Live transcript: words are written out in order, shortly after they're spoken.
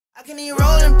I can even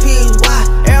roll in peace,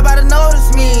 why? Everybody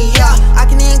notice me, yeah. I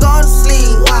can even go to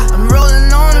sleep, why? I'm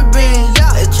rolling on the beam,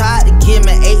 yeah. They tried to give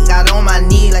me 8, got on my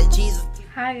knee like Jesus.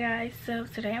 Hi guys, so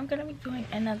today I'm gonna be doing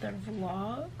another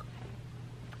vlog.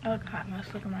 I look hot mess,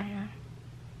 look at my hair.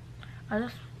 I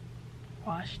just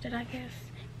washed it, I guess,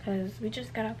 because we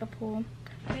just got out the pool.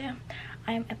 But yeah,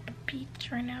 I am at the beach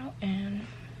right now, and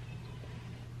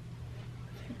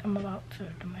I think I'm about to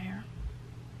do my hair.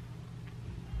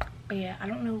 But yeah, I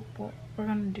don't know what we're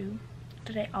gonna do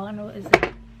today. All I know is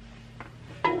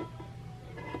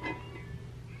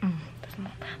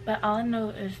that all I know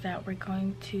is that we're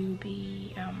going to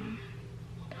be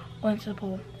going to the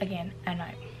pool again at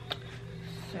night.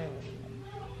 So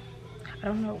I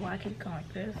don't know why I keep going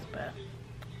like this, but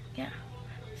yeah.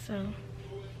 So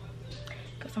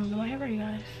got some of my hair for you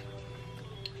guys.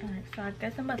 Alright, so I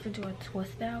guess I'm about to do a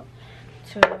twist out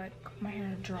to like my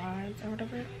hair dries or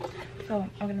whatever. So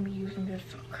I'm gonna be using this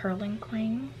curling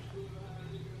cream.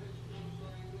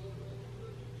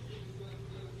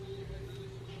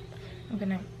 I'm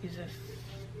gonna use this,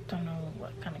 don't know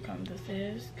what kind of comb this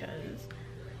is because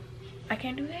I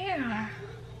can't do hair.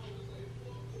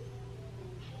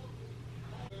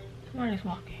 Somebody's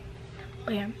walking.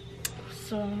 But yeah,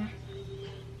 so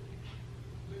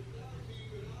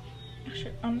I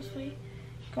should honestly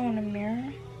go in the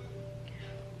mirror,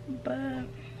 but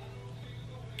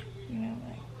you know,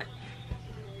 like,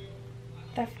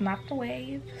 that's not the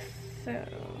wave, so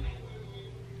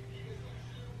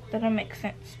that don't make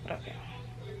sense, but okay.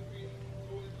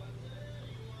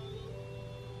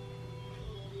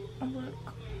 Oh,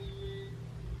 look,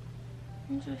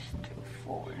 just do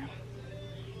 4.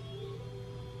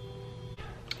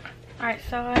 Alright,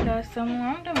 so I got some.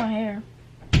 I'm doing my hair,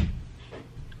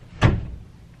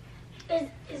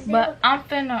 but I'm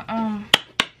finna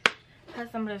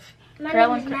have some of this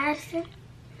curling cream. Madison.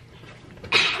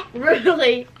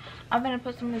 Really? I'm gonna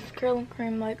put some of this curling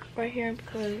cream like right here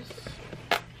because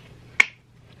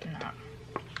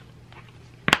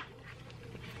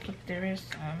look, there is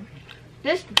some.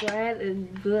 This bread is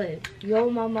good. Your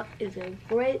mama is a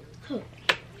great cook.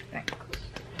 Thanks.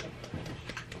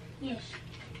 Yes.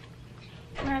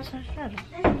 Madison, shut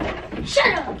up.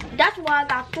 Shut up! That's why I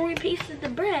got 3 pieces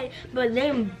of bread, but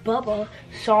then Bubba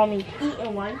saw me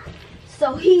eating one,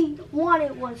 so he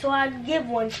wanted one, so I give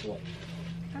one to him.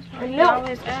 That's why you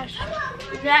always ask.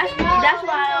 That's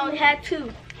why I only had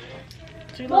 2.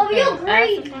 Well, you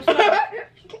great.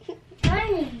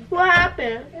 What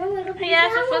happened? He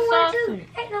asked us for sausage.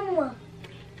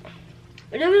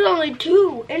 There was only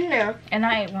 2 in there. And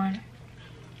I ate one.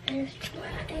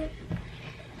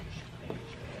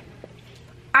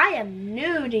 I am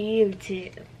new to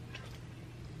YouTube.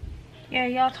 Yeah,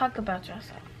 y'all talk about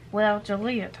yourself. Well,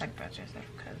 Jalea talk about yourself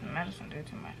because Madison did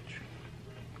too much.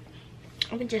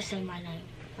 I can just say my name.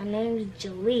 My name is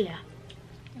Jalea.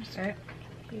 That's it?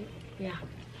 Yeah.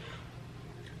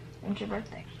 When's your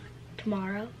birthday?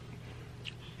 Tomorrow.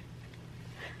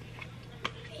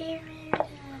 Okay,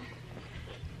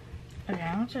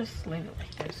 I'll just leave it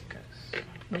like this because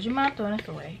would you mind throwing this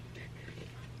away?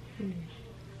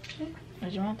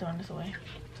 Would you mind throwing this away?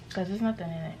 Because there's nothing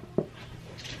in it.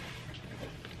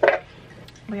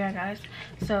 But yeah, guys,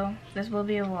 so this will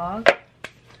be a vlog.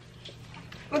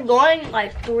 We're going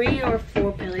like 3 or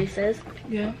 4 places.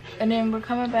 Yeah. And then we're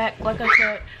coming back, like I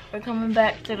said, we're coming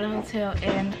back to the hotel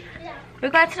and we're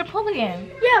going to the pool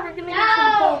again. Yeah, we're gonna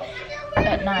go to the pool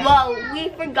at night. Well, we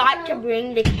forgot to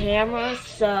bring the camera,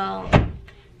 so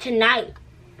tonight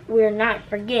we're not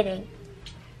forgetting.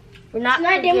 We're not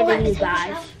forgetting, you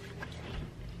guys.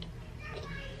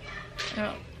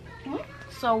 Yeah.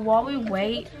 So while we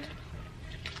wait,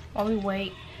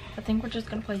 I think we're just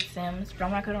gonna play Sims, but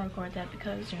I'm not gonna record that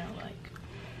because, you know, like,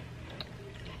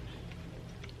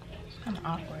 it's kind of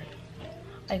awkward.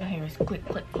 All you gonna hear is click,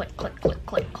 click, click, click, click,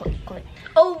 click, click, click.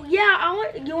 Oh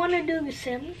yeah, you wanna do the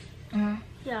Sims?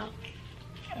 Yeah.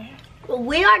 Well,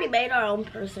 we already made our own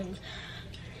persons.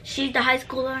 She's the high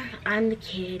schooler, I'm the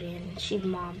kid, and she's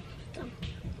mom. So.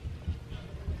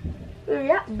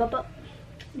 Yeah, Bubba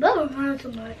runs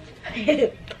so much.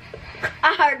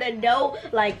 I heard the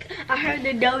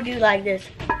dough do like this.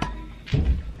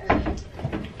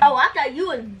 Oh, I thought you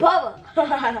was Bubba.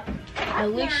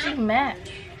 At least she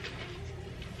matched.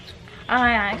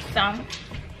 Alright, so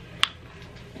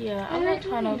yeah, I'm not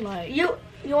trying to like. You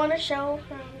want to show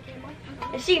her on the camera?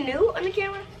 Is she new on the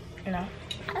camera? No.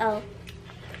 Oh.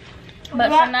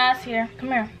 But Sanaa's here. Come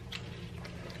here.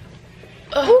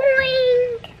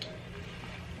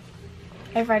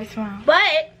 Everybody smile.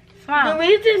 But smile. The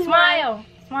reason smile.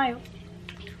 Smile.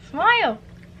 Smile.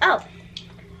 Oh.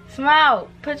 Smile.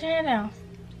 Put your hand down.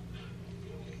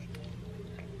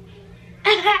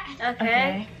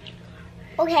 Okay.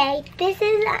 Okay, this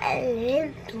is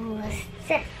a little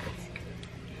set.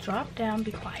 Drop down,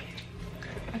 be quiet.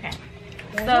 Okay.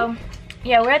 So,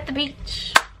 yeah, we're at the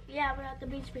beach. Yeah, we're at the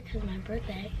beach because my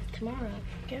birthday is tomorrow.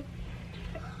 Yep.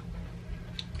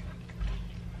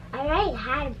 I already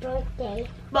had a birthday.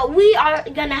 But we are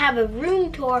gonna have a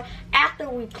room tour after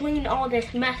we clean all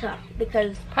this mess up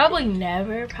because Probably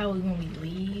never. Probably when we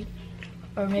leave.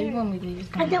 Or maybe when we leave it's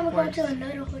gonna and then be we're going worse. to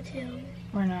another hotel.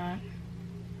 We're not.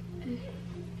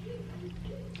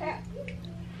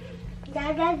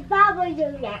 Dada's Baba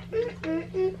do that.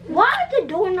 Why is the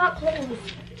door not closed?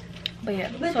 But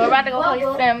yeah, so we're about to go play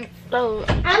Sims. So,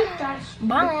 I'm thirsty.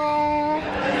 bye.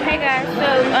 Hey guys, so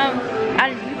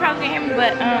you probably can't hear me,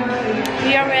 but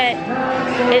we are at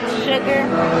It's Sugar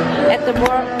at the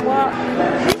boardwalk.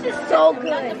 This is so good.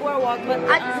 Not the boardwalk, but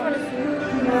I just want to see.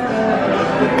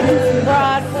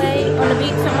 Broadway on the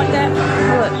beach, something like that.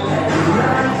 Look,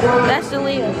 that's the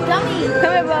Leo. Gummy.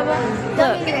 Come here, Bubba.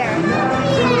 Look, There.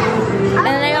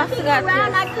 and they also got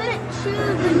Around, this. I couldn't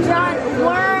choose the giant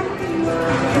worm.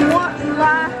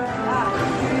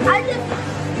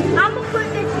 I'm gonna put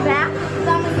this back. So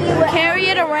I'm gonna see what. Carry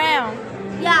it around.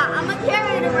 Yeah, I'm gonna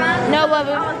carry it around. No,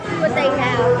 Bubba. I'll see what they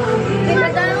have.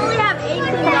 Because I only have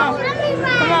 $18.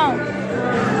 Come on.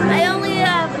 I only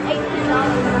have $18.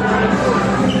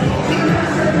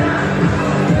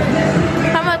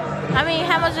 How much? I mean,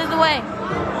 how much is the way?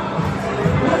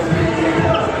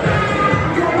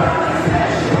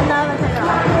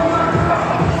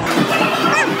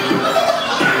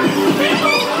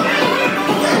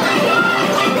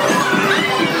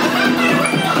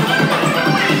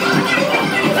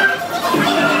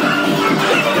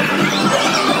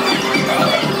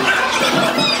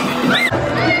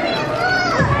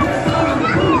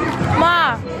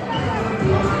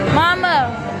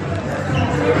 Mama.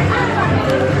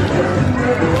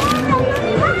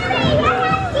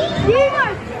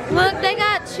 Look, they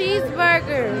got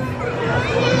cheeseburgers.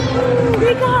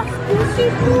 They got squishy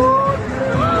food.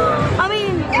 I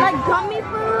mean, like gummy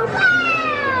food.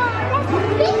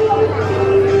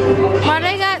 Mom,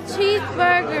 they got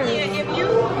cheeseburgers. If you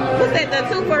put that the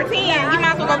 2 for $10, you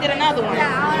might as well go get another one.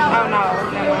 Yeah, I don't Oh no.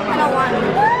 I don't want it.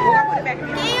 We're gonna put it back in.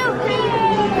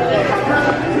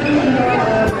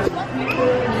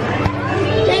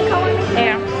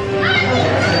 Yeah.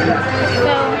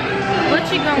 So, what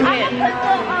you gonna get?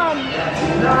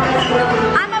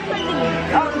 I'm gonna put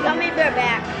the gummy bear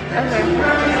back. Okay.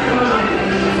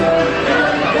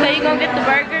 So you gonna get the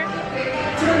burger?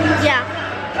 Yeah.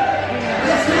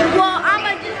 Well, I'm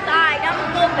gonna decide. I'm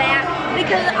gonna go back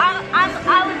because I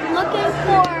was looking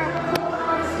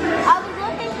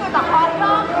for the hot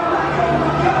dog.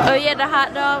 Oh yeah, the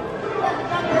hot dog.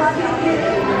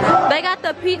 They got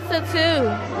the pizza too.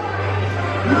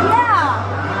 Yeah.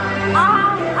 I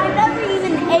never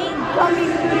even ate gummy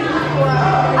food before.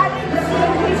 I've been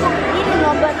seeing people eating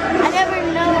them, but I never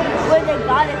know where they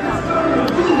got it from.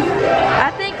 I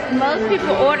think most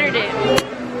people ordered it.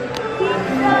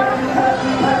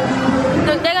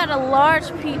 Look, they got a large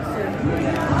pizza.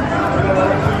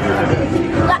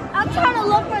 I'm trying to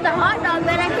look for the hot dog,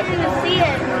 but I can't even see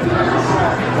it.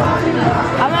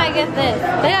 I might get this.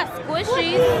 They got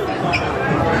squishies.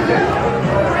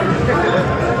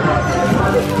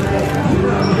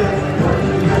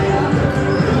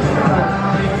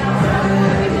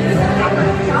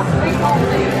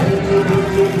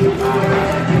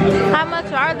 How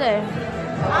much are they?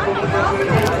 I don't know.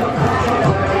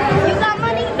 You got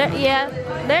money? Yeah,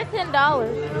 they're $10.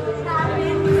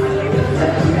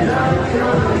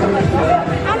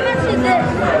 How much is this?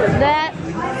 That's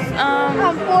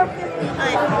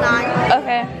 $4.59.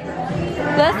 okay.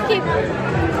 Let's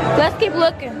keep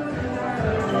looking.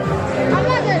 I'm not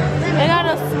gonna. They got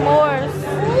a s'mores.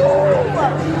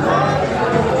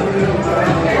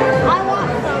 I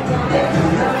want some.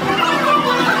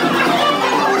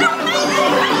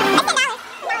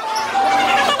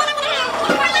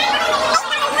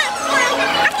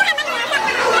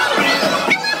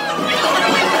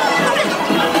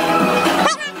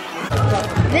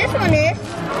 This one is,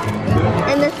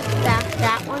 and this is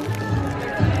that one.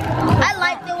 I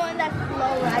like the one that's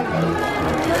slow rising.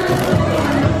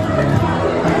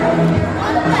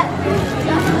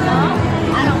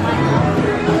 I don't like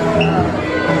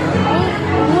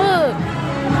Look,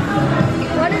 it.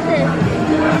 What is this?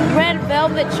 red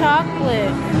velvet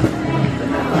chocolate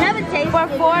Never tasted for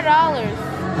it. $4.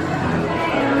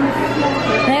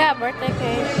 They got birthday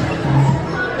cake.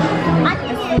 I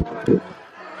can get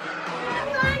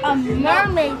a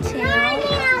mermaid tail.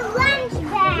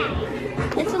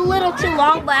 It's a little too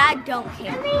long, but I don't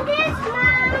care.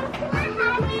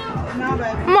 No,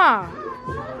 baby. Ma.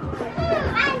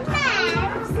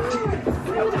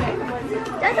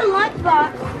 That's a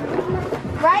lunchbox,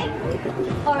 right?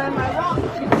 Or am I wrong?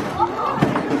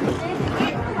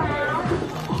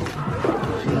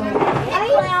 Are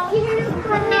you scared of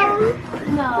clowns?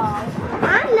 No.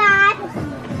 I'm not.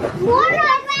 What am I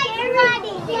scared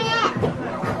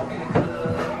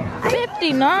of?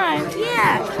 59?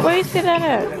 Yeah. Where you see that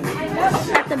at?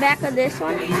 At the back of this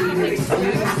one.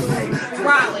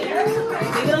 Raleigh.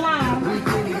 Leave it alone.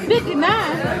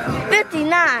 59?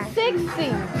 59. 60.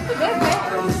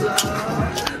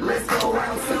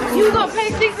 You gonna pay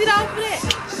 $60 for that?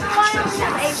 Why don't you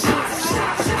have 18?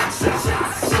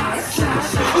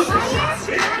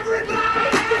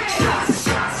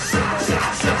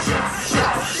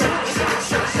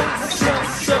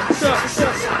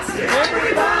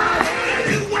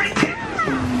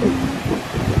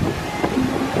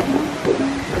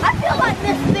 I feel like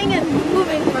this thing is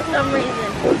moving for some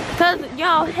reason. Cause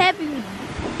y'all heavy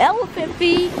elephant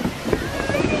feet.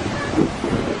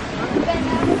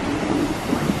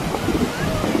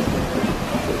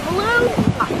 Balloons?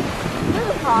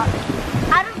 Balloon pop.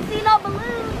 I don't see no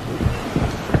balloons.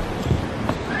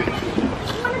 I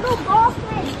want to go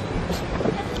golfing.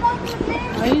 Let's go to the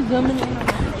beach. Are you zooming in?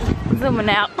 Zooming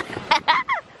out.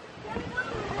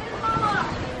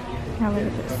 Now look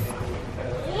at this.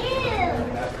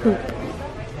 Poop.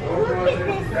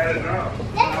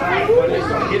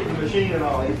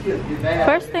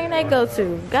 First thing they go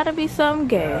to, gotta be something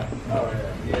gay.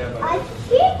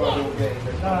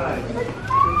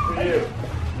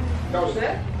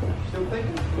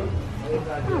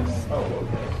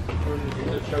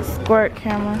 Squirt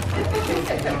camera.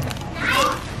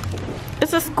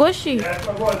 It's a squishy.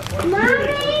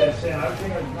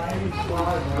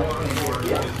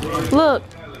 Look.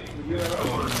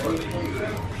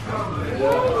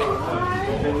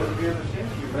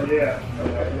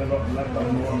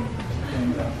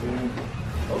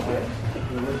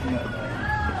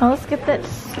 Oh, let's get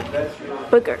this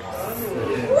booger.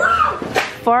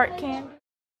 Fart candy.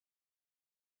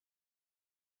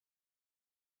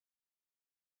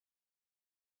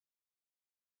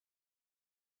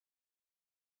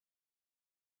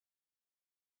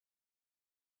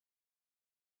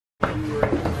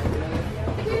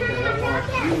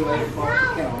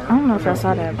 I don't know if I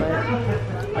saw that, but I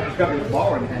just got the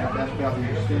bar in half. That's about the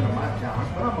extent of my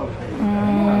talent. But I'm okay.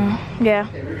 yeah.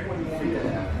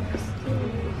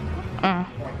 I'll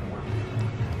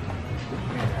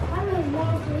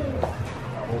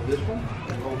hold this one.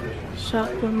 And hold this one. Shop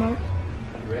remote.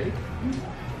 You ready?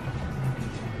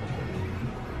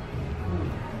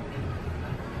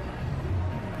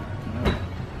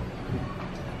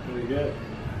 Pretty good.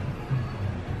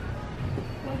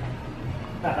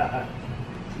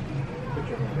 Put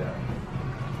your hand out.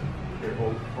 Here,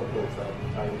 hold both up.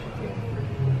 Tight as you can.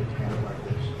 Put your hand like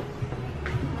this.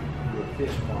 Do a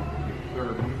fist bump.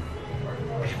 Third one.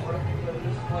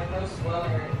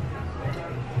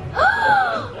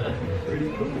 Pretty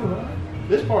cool, huh?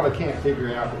 This part I can't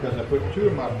figure out because I put two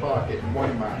in my pocket and one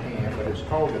in my hand, but it's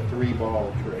called the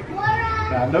 3-ball trick.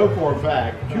 Now I know for a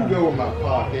fact, two go in my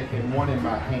pocket and one in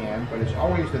my hand, but it's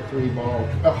always the 3-ball.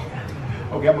 Oh.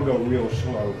 Okay, I'm gonna go real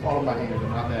slow. All of my hands are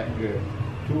not that good.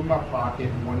 Two in my pocket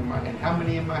and one in my hand. How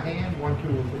many in my hand? 1,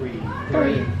 2, or 3?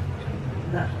 3.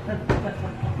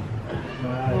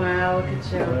 Wow, look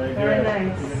at you. Very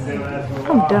nice.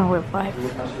 I'm done with life. You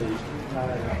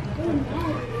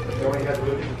only have to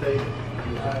look at the table.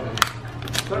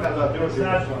 Sometimes I do it.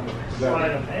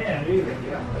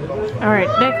 Alright,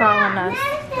 they're calling us.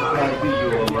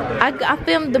 I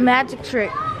filmed the magic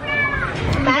trick.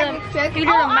 Magic trick? He did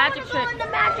a magic trick. The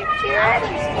magic trick.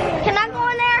 Can I go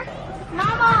in there?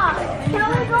 Mama, can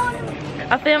I go in there?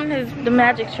 I filmed the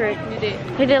magic trick. You did.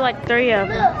 He did like 3 of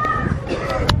them.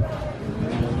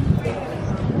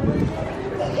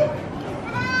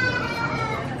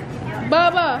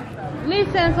 Baba, leave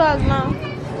sensors now.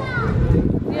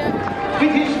 Yeah.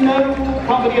 With his noble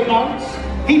comedy of notes,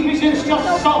 he presents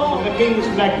just some of the king's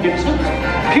magnificent,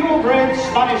 purebred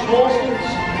Spanish horses.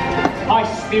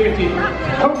 High-spirited,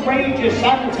 courageous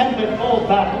and tempered for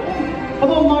battle, the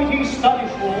mighty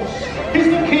Spanish horse is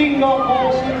the king of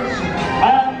horses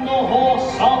and the horse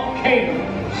of kings.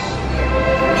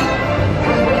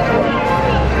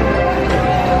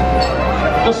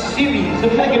 The series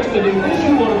of elegant maneuvers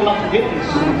you are about to witness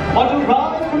are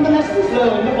derived from the lessons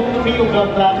learned upon the field of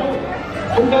battle,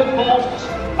 when both horse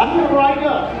and the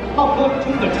rider are put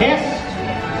to the test.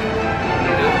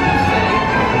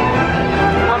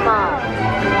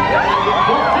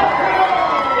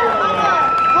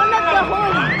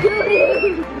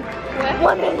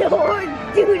 One of the horns.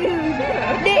 It's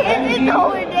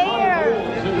over there.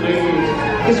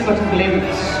 Is but a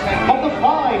glimpse of the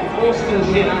fine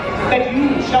horsemanship that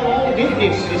you shall all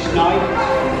witness this night.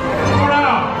 For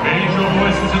now, raise your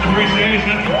voices in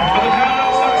appreciation for the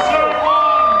talents of Sir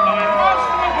Juan, my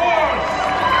master of horse,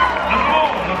 and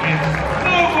all of his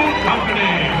noble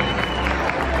company.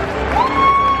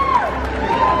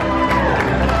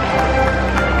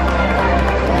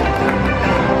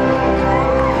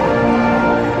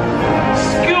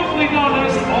 Skillfully done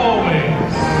as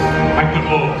always,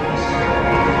 Magnificent.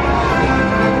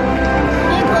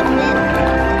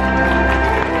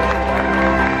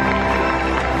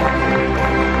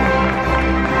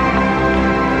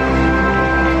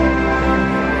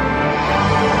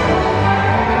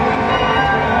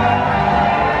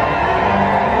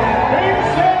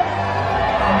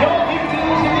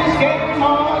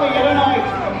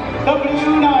 The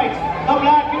blue night, the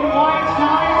black and white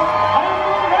night, and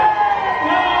the red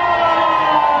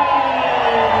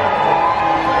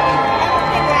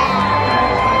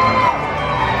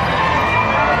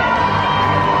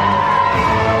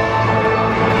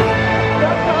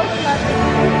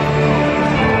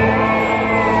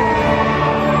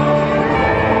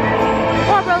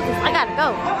Poor Roses, I gotta go.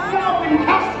 Have now been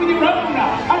cast with your own,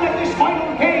 and let this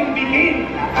final game begin.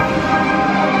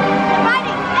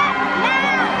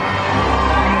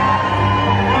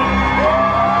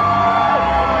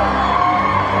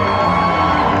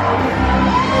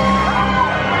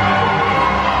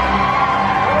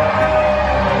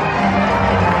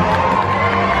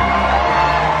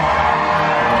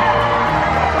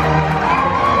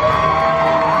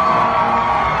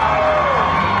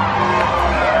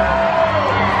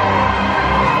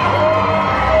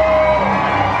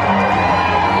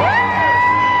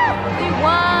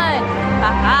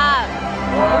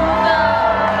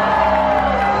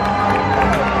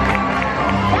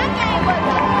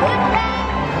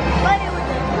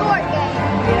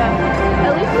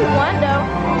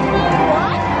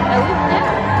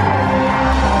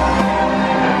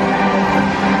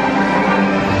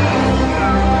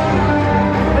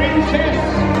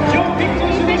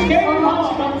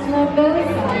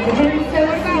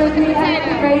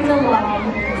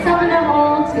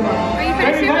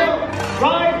 Very well.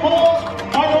 Ride forth,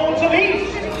 my lords of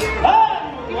East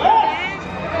and West.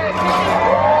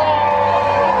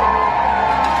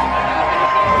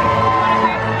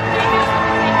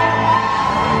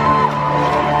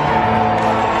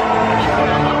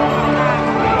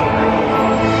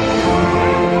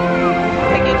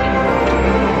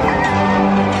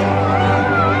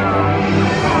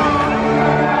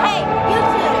 Hey, you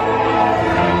two.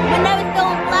 When they was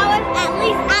throwing flowers, at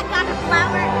least I got a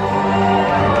flower.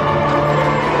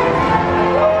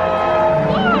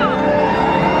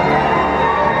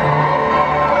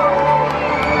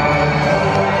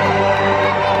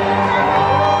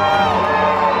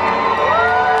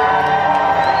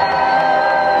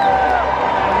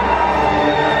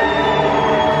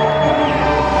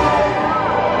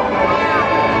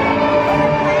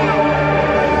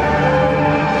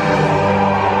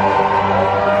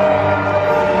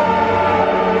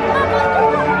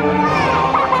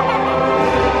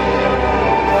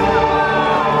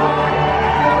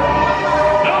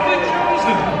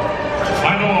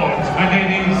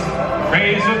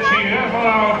 Raise a cheer for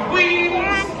our queens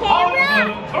of the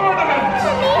tournament.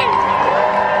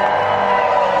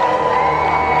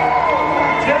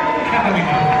 Tell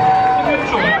Catalina, did you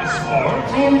enjoy the sport?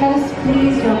 I am most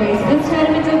pleased to race this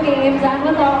tournament of games and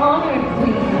with our honored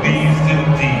queen. Pleased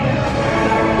indeed.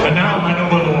 And now, my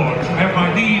noble lords, I have my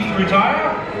leave to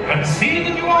retire and see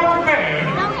that you are prepared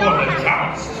for the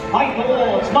joust. My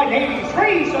lords, my ladies,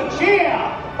 raise a cheer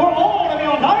for all of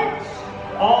your knights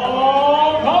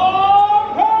of the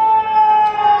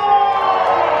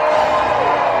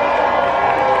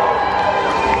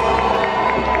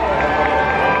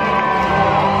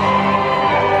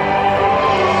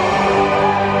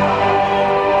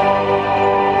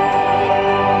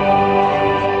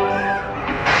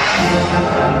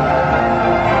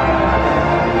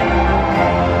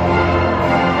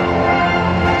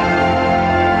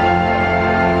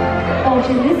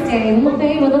Fortune this day will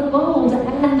favor the bold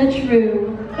and the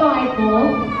true. Ride forth.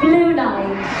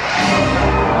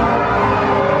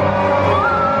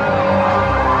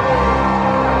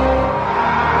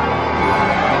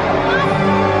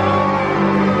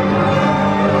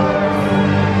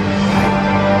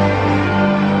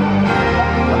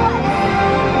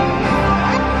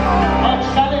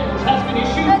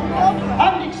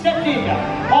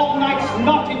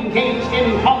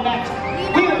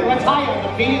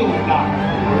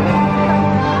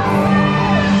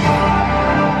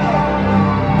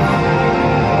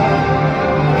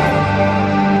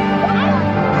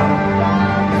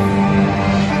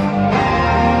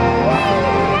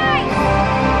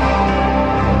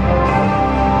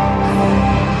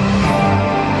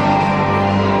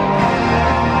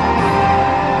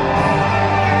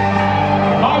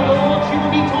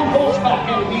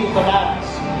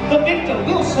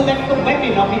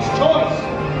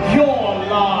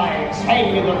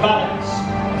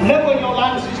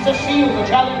 seal the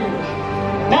challenge.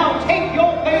 Now take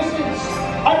your places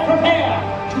and prepare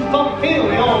to fulfill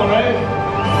your oath.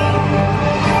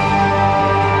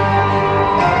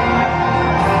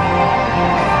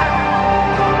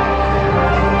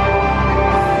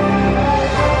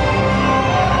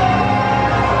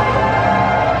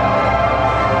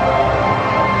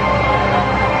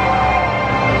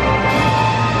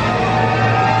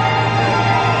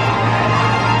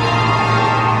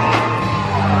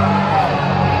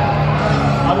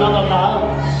 Another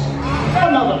lance,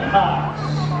 another pass.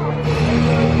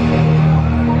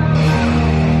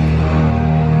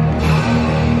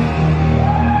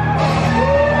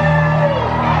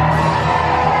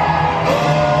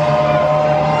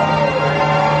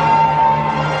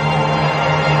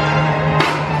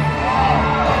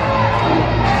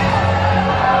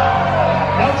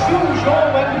 Now choose your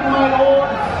weapon, my lord.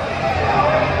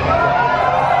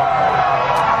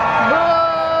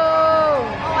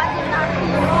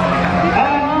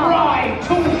 And ride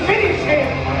to finish him!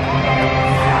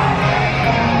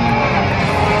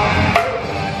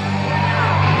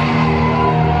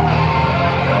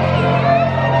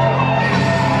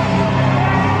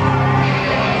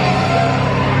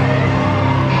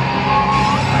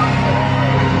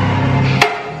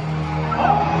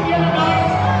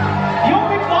 Your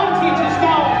advantage is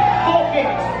now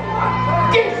forfeit.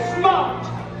 Dismount!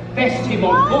 Vest him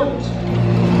on foot.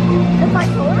 If I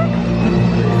told her?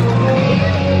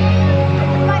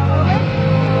 If I told her?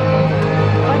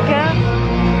 Okay.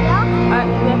 Yeah?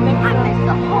 I missed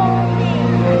the whole thing.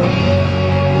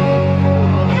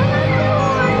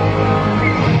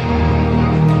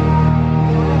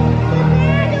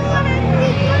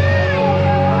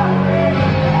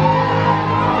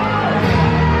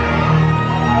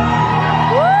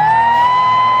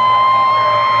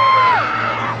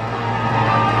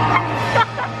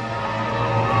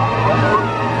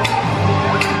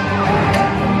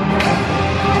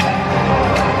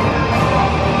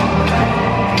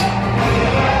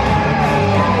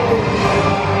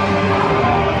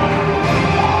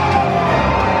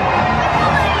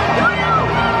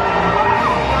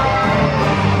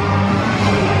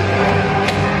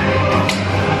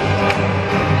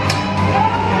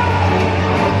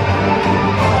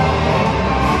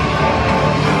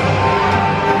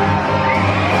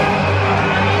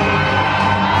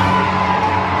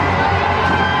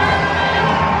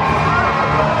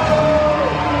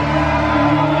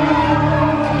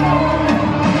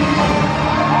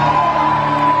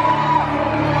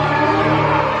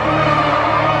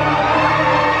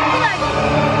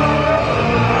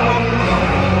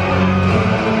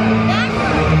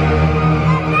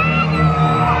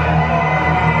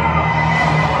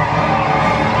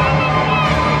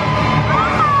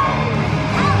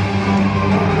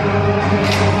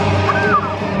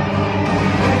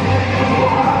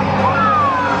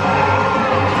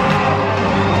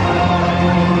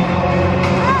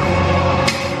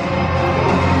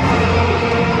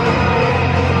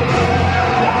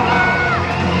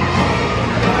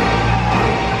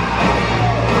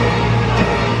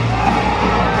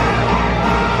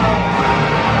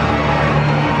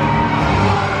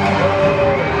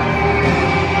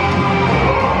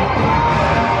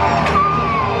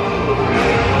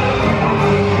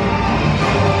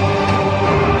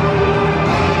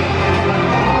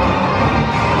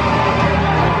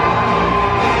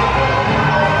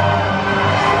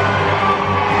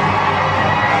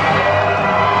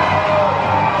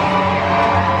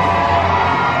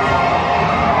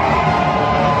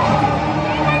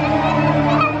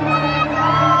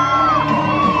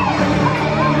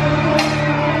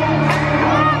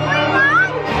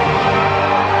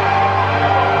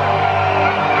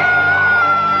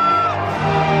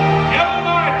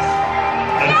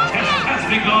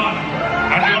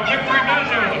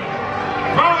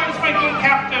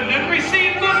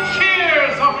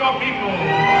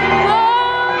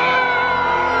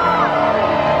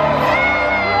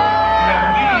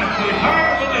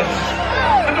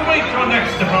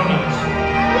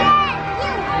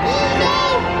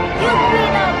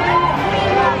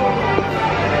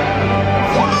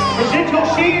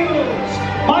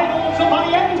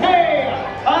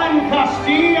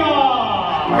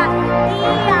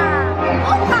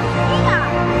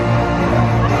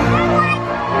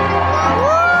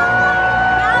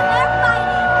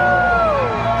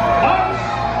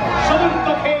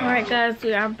 guys,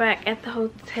 we are back at the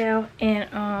hotel,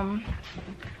 and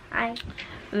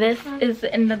this is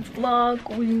the end of the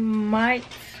vlog. We might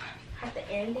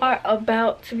are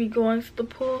about to be going to the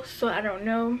pool, so I don't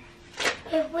know.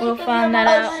 We'll find that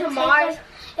out.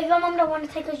 If your mom don't want to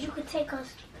take us, you could take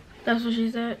us. That's what she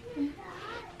said.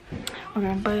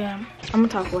 Okay, but yeah, I'm gonna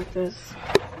talk like this.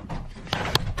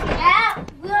 Yeah,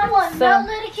 we don't want So- no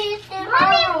little kids in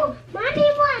our room. Mommy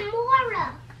want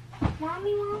more.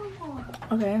 Mommy want more.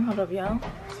 Okay, hold up, y'all.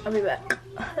 I'll be back.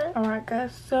 Alright,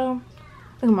 guys, so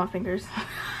look at my fingers.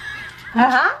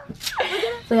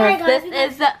 So guys, this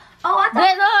is the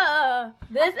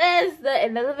this is the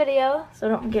end of the video. So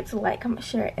don't forget to like, comment,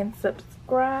 share, and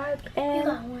subscribe. You And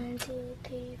got 1, 2,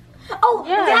 3, 4. Oh,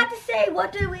 yeah. we have to say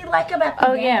what do we like about the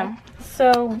game. yeah.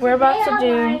 So we're about to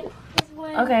do.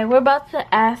 Okay, we're about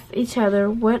to ask each other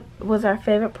what was our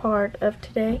favorite part of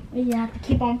today. You have to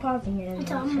keep on pausing it.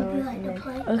 Tell me if you like to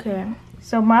play. Okay,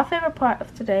 so my favorite part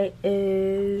of today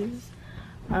is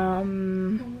I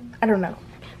don't know.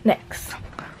 Next.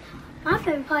 My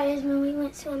favorite part is when we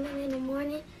went swimming in the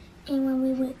morning, and when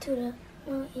we went to the,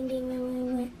 and then when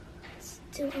we went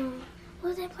to what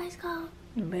was that place called?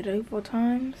 Medieval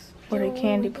times or the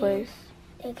candy place.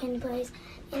 The candy place,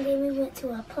 and then we went to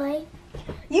a play.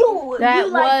 That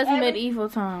was medieval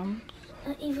times.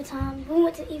 Evil time. We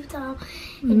went to evil time.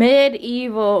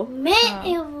 Medieval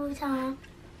Time.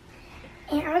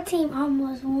 And our team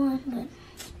almost won, but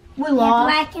we lost.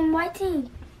 Black and white team.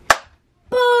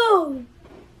 Boom.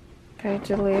 Okay,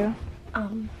 Julia.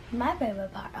 My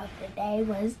favorite part of the day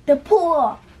was the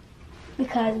pool,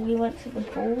 because we went to the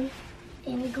pool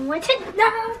and we're going to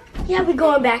we're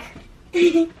going back.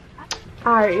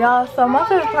 Alright, y'all. So my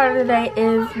favorite part of the day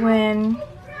is when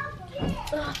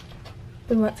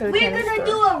we went to the candy store. We're gonna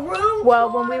do a room.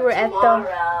 Well, when we were at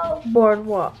the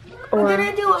boardwalk. Or We're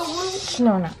gonna do a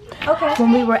room. no. Okay.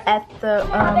 When we were at the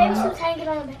Baby, she's hanging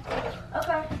on there.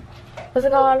 Okay. what's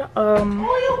it called?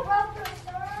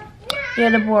 Yeah,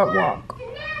 the boardwalk.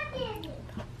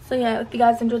 So yeah, if you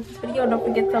guys enjoyed this video, don't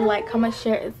forget to like, comment,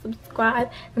 share, and subscribe.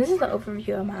 And this is an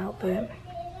overview of my outfit.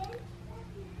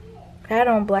 I had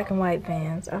on black and white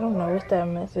Vans. I don't know what that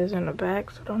mess is in the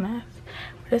back, so don't ask.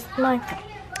 But this is my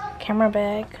camera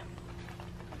bag.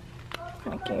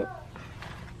 Kind of cute.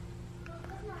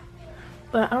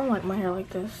 But I don't like my hair like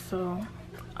this, so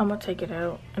I'm gonna take it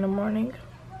out in the morning.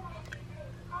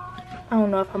 I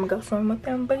don't know if I'm gonna go swim with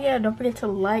them, but yeah, don't forget to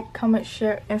like, comment,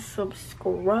 share, and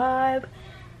subscribe.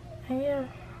 And yeah,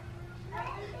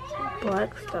 some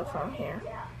black stuff on here.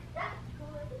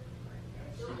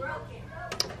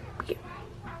 Yeah.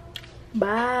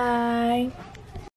 Bye.